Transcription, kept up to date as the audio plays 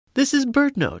This is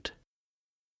BirdNote.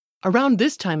 Around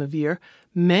this time of year,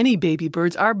 many baby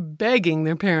birds are begging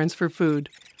their parents for food.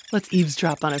 Let's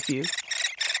eavesdrop on a few.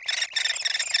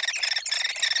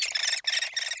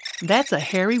 That's a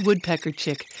hairy woodpecker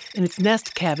chick in its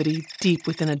nest cavity deep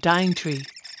within a dying tree.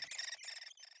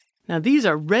 Now these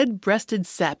are red-breasted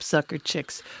sapsucker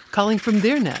chicks calling from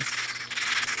their nests.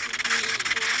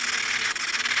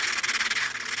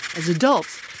 As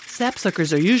adults,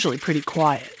 sapsuckers are usually pretty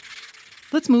quiet.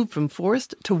 Let's move from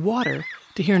forest to water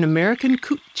to hear an American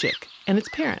coot chick and its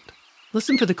parent.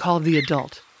 Listen for the call of the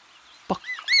adult. Buck,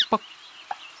 buck.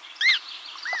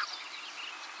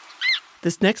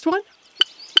 This next one?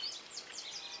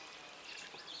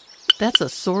 That's a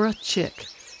Sora chick,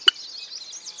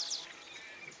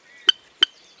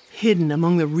 hidden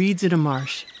among the reeds in a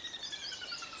marsh.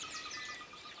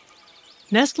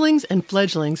 Nestlings and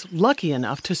fledglings lucky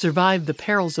enough to survive the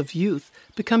perils of youth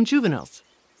become juveniles.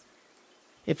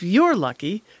 If you're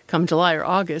lucky, come July or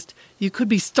August, you could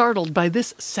be startled by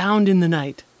this sound in the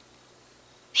night.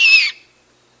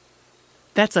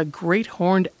 That's a great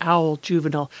horned owl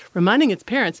juvenile, reminding its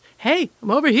parents, "Hey,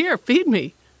 I'm over here, feed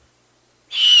me."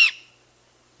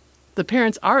 The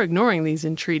parents are ignoring these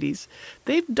entreaties.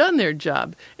 They've done their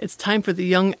job. It's time for the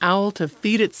young owl to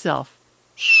feed itself.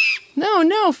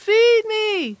 No, feed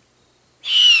me!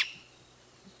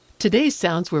 Today's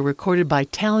sounds were recorded by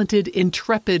talented,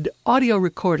 intrepid audio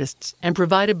recordists and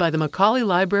provided by the Macaulay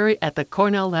Library at the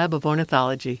Cornell Lab of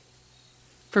Ornithology.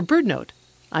 For BirdNote,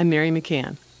 I'm Mary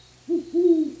McCann.